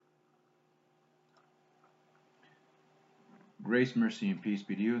Grace, mercy, and peace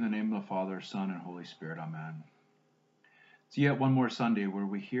be to you in the name of the Father, Son, and Holy Spirit. Amen. It's yet one more Sunday where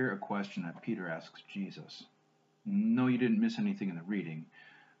we hear a question that Peter asks Jesus. No, you didn't miss anything in the reading.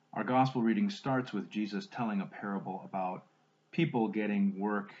 Our gospel reading starts with Jesus telling a parable about people getting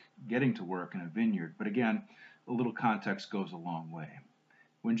to work in a vineyard. But again, a little context goes a long way.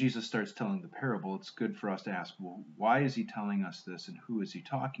 When Jesus starts telling the parable, it's good for us to ask, well, why is he telling us this and who is he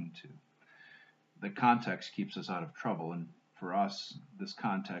talking to? The context keeps us out of trouble, and for us, this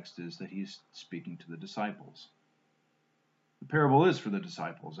context is that he's speaking to the disciples. The parable is for the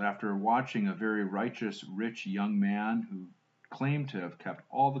disciples. After watching a very righteous, rich young man who claimed to have kept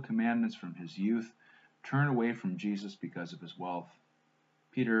all the commandments from his youth turn away from Jesus because of his wealth,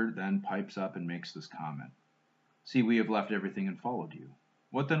 Peter then pipes up and makes this comment. See, we have left everything and followed you.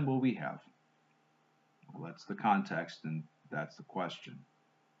 What then will we have? Well, that's the context, and that's the question.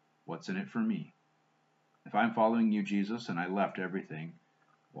 What's in it for me? If I'm following you, Jesus, and I left everything,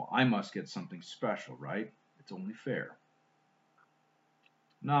 well, I must get something special, right? It's only fair.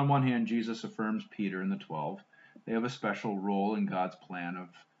 Now, on one hand, Jesus affirms Peter and the 12. They have a special role in God's plan of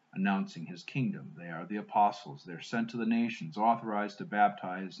announcing his kingdom. They are the apostles. They're sent to the nations, authorized to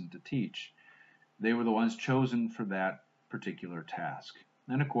baptize and to teach. They were the ones chosen for that particular task.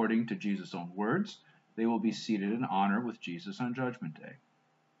 And according to Jesus' own words, they will be seated in honor with Jesus on Judgment Day.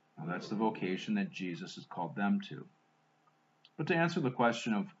 Now, that's the vocation that Jesus has called them to. But to answer the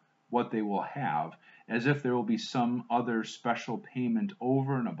question of what they will have, as if there will be some other special payment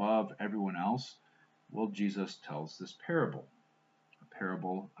over and above everyone else, well, Jesus tells this parable, a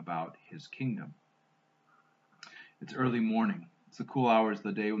parable about his kingdom. It's early morning. It's the cool hours of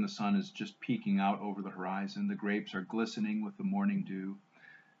the day when the sun is just peeking out over the horizon. The grapes are glistening with the morning dew.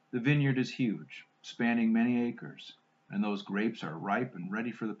 The vineyard is huge, spanning many acres, and those grapes are ripe and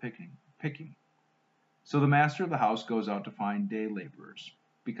ready for the picking. So the master of the house goes out to find day laborers,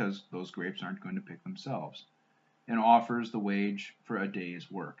 because those grapes aren't going to pick themselves, and offers the wage for a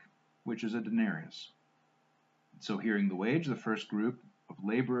day's work, which is a denarius. So hearing the wage, the first group of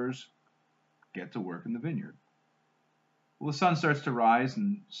laborers get to work in the vineyard. Well, the sun starts to rise,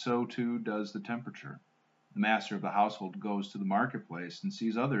 and so too does the temperature. The master of the household goes to the marketplace and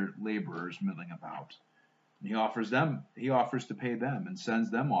sees other laborers milling about. He offers to pay them and sends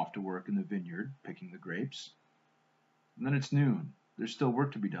them off to work in the vineyard, picking the grapes. And then it's noon. There's still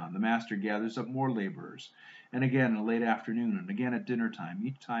work to be done. The master gathers up more laborers, and again in the late afternoon, and again at dinner time,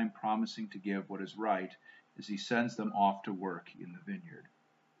 each time promising to give what is right as he sends them off to work in the vineyard.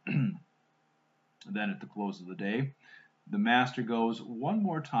 And then at the close of the day, the master goes one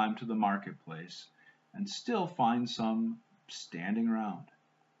more time to the marketplace and still finds some standing around.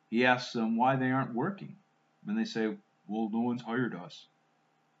 He asks them why they aren't working. And they say, well, no one's hired us.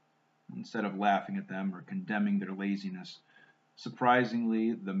 Instead of laughing at them or condemning their laziness,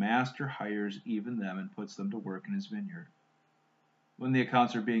 surprisingly, the master hires even them and puts them to work in his vineyard. When the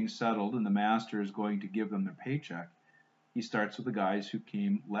accounts are being settled and the master is going to give them their paycheck, he starts with the guys who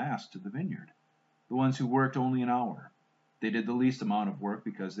came last to the vineyard, the ones who worked only an hour. They did the least amount of work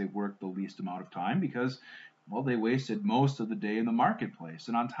because they worked the least amount of time because, well, they wasted most of the day in the marketplace.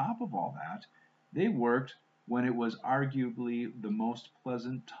 And on top of all that, they worked when it was arguably the most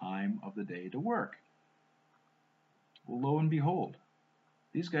pleasant time of the day to work. Well, lo and behold,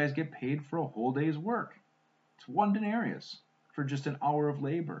 these guys get paid for a whole day's work. It's one denarius for just an hour of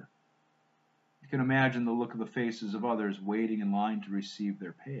labor. You can imagine the look of the faces of others waiting in line to receive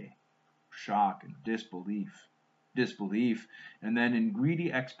their pay. Shock and disbelief, and then in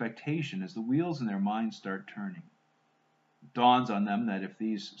greedy expectation as the wheels in their minds start turning. It dawns on them that if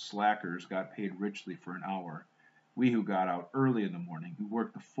these slackers got paid richly for an hour, we who got out early in the morning, who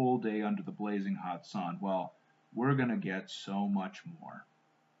worked the full day under the blazing hot sun, well, we're going to get so much more.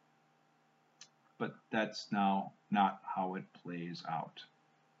 But that's now not how it plays out.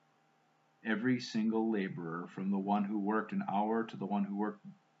 Every single laborer, from the one who worked an hour to the one who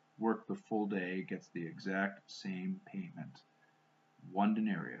worked the full day, gets the exact same payment, one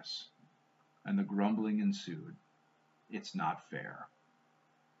denarius. And the grumbling ensued. It's not fair.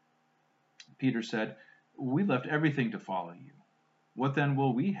 Peter said, we left everything to follow you. What then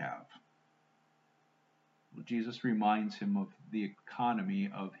will we have? Well, Jesus reminds him of the economy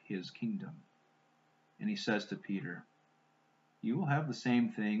of his kingdom. And he says to Peter, you will have the same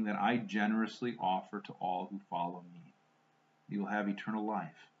thing that I generously offer to all who follow me. You will have eternal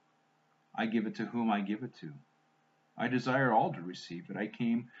life. I give it to whom I give it to. I desire all to receive it. I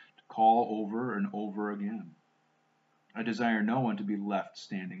came to call over and over again. I desire no one to be left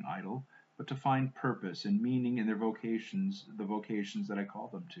standing idle, but to find purpose and meaning in their vocations, the vocations that I call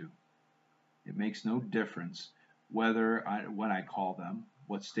them to. It makes no difference when I call them,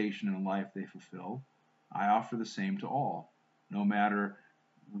 what station in life they fulfill, I offer the same to all, no matter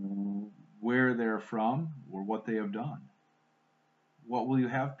where they're from or what they have done. What will you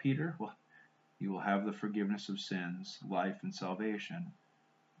have, Peter? Well, you will have the forgiveness of sins, life, and salvation,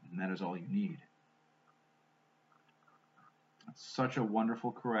 and that is all you need. It's such a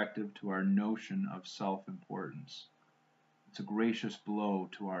wonderful corrective to our notion of self-importance. It's a gracious blow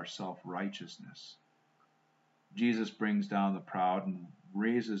to our self-righteousness. Jesus brings down the proud and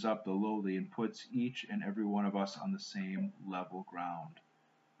raises up the lowly and puts each and every one of us on the same level ground.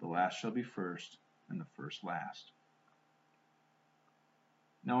 The last shall be first, and the first last.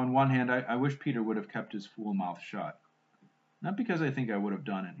 Now, on one hand, I wish Peter would have kept his fool mouth shut. Not because I think I would have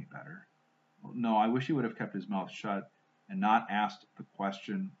done any better. No, I wish he would have kept his mouth shut and not asked the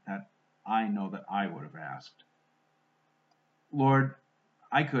question that I know that I would have asked. Lord,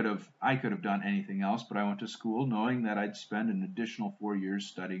 I could have done anything else, but I went to school knowing that I'd spend an additional 4 years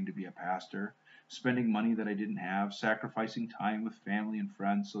studying to be a pastor, spending money that I didn't have, sacrificing time with family and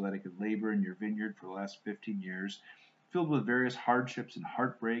friends so that I could labor in your vineyard for the last 15 years, filled with various hardships and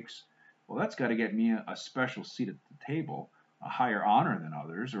heartbreaks. Well, that's got to get me a special seat at the table, a higher honor than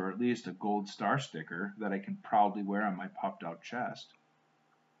others, or at least a gold star sticker that I can proudly wear on my puffed out chest.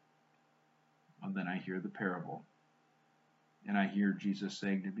 And then I hear the parable. And I hear Jesus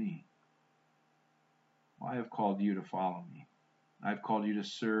saying to me, well, I have called you to follow me. I've called you to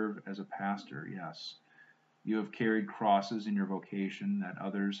serve as a pastor, yes. You have carried crosses in your vocation that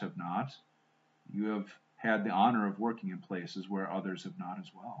others have not. You have had the honor of working in places where others have not as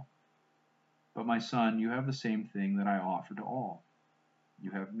well. But my son, you have the same thing that I offer to all.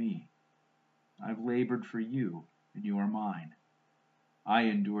 You have me. I've labored for you, and you are mine. I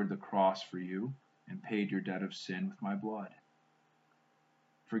endured the cross for you and paid your debt of sin with my blood.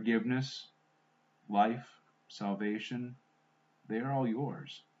 Forgiveness, life, salvation, they are all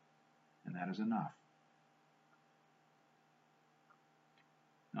yours, and that is enough.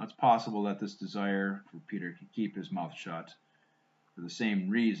 Now, it's possible that this desire for Peter to keep his mouth shut for the same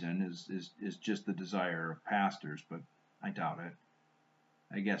reason is just the desire of pastors, but I doubt it.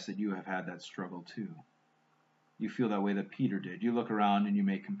 I guess that you have had that struggle too. You feel that way that Peter did. You look around and you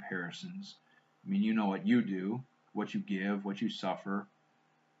make comparisons. I mean, you know what you do, what you give, what you suffer.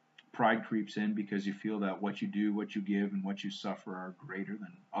 Pride creeps in because you feel that what you do, what you give, and what you suffer are greater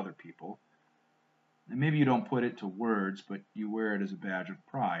than other people. And maybe you don't put it to words, but you wear it as a badge of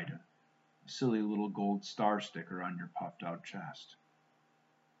pride, a silly little gold star sticker on your puffed out chest.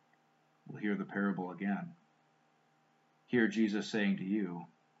 We'll hear the parable again. Hear Jesus saying to you,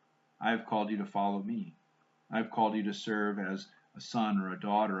 I have called you to follow me. I have called you to serve as a son or a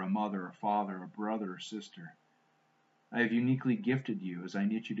daughter, a mother, a father, a brother or sister. I have uniquely gifted you as I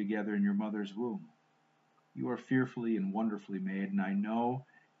knit you together in your mother's womb. You are fearfully and wonderfully made, and I know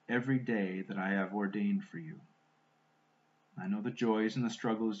every day that I have ordained for you. I know the joys and the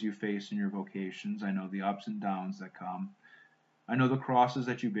struggles you face in your vocations. I know the ups and downs that come. I know the crosses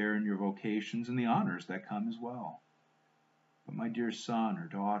that you bear in your vocations and the honors that come as well. But my dear son or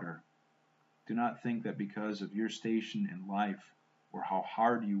daughter, do not think that because of your station in life or how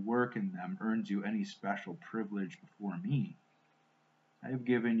hard you work in them earns you any special privilege before me. I have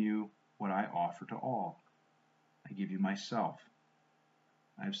given you what I offer to all. I give you myself.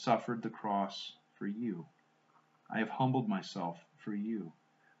 I have suffered the cross for you. I have humbled myself for you.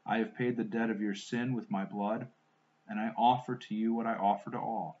 I have paid the debt of your sin with my blood, and I offer to you what I offer to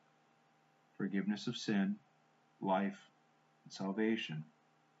all: forgiveness of sin, life, and salvation.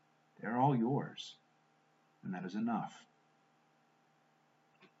 They are all yours, and that is enough.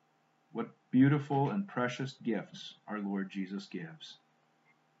 What beautiful and precious gifts our Lord Jesus gives.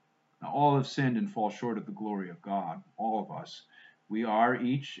 Now, all have sinned and fall short of the glory of God, all of us. We are,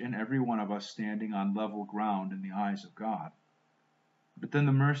 each and every one of us, standing on level ground in the eyes of God. But then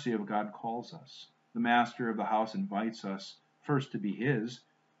the mercy of God calls us. The master of the house invites us first to be his,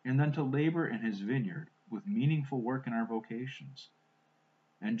 and then to labor in his vineyard with meaningful work in our vocations.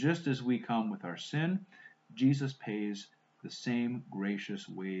 And just as we come with our sin, Jesus pays the same gracious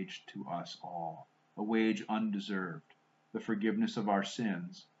wage to us all, a wage undeserved, the forgiveness of our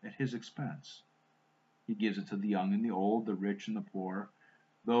sins at his expense. He gives it to the young and the old, the rich and the poor,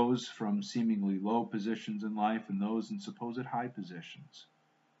 those from seemingly low positions in life and those in supposed high positions.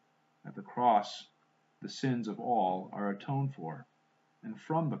 At the cross, the sins of all are atoned for, and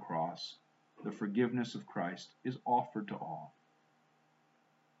from the cross, the forgiveness of Christ is offered to all.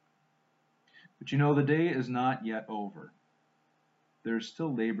 But you know, the day is not yet over. There is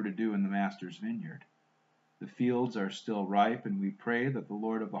still labor to do in the Master's vineyard. The fields are still ripe, and we pray that the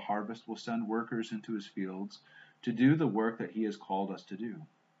Lord of the harvest will send workers into his fields to do the work that he has called us to do.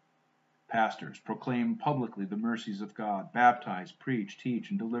 Pastors, proclaim publicly the mercies of God, baptize, preach, teach,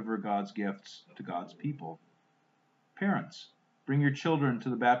 and deliver God's gifts to God's people. Parents, bring your children to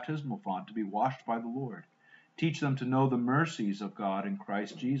the baptismal font to be washed by the Lord. Teach them to know the mercies of God in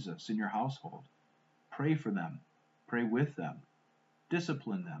Christ Jesus in your household. Pray for them, pray with them,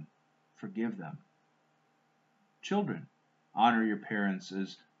 discipline them, forgive them. Children, honor your parents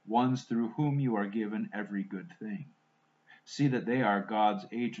as ones through whom you are given every good thing. See that they are God's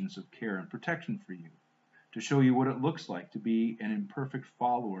agents of care and protection for you, to show you what it looks like to be an imperfect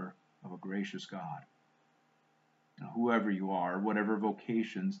follower of a gracious God. Now, whoever you are, whatever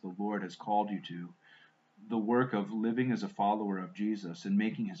vocations the Lord has called you to, the work of living as a follower of Jesus and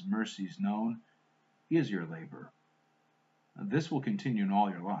making his mercies known is your labor. Now, this will continue in all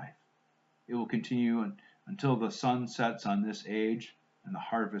your life. It will continue until the sun sets on this age and the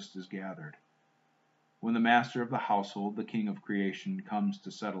harvest is gathered. When the master of the household, the king of creation, comes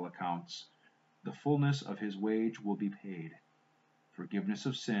to settle accounts, the fullness of his wage will be paid. Forgiveness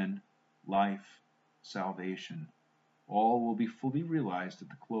of sin, life, salvation, all will be fully realized at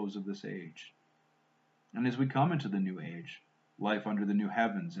the close of this age. And as we come into the new age, life under the new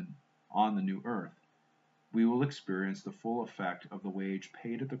heavens and on the new earth, we will experience the full effect of the wage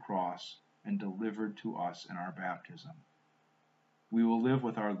paid at the cross and delivered to us in our baptism. We will live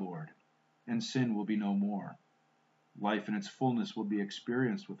with our Lord, and sin will be no more. Life in its fullness will be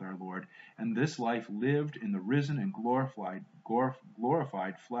experienced with our Lord, and this life lived in the risen and glorified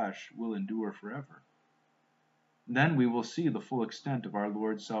flesh will endure forever. Then we will see the full extent of our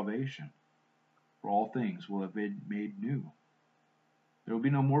Lord's salvation, for all things will have been made new. There will be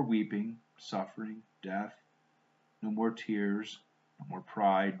no more weeping, suffering, death, no more tears, no more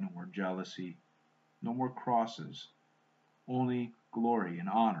pride, no more jealousy, no more crosses, only glory and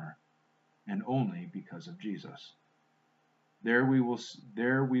honor, and only because of Jesus. There we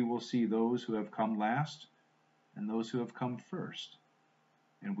will see those who have come last and those who have come first,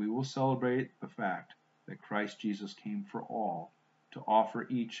 and we will celebrate the fact that Christ Jesus came for all to offer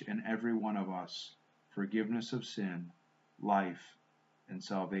each and every one of us forgiveness of sin, life, and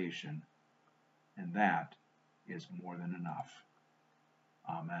salvation, and that is more than enough.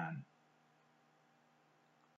 Amen.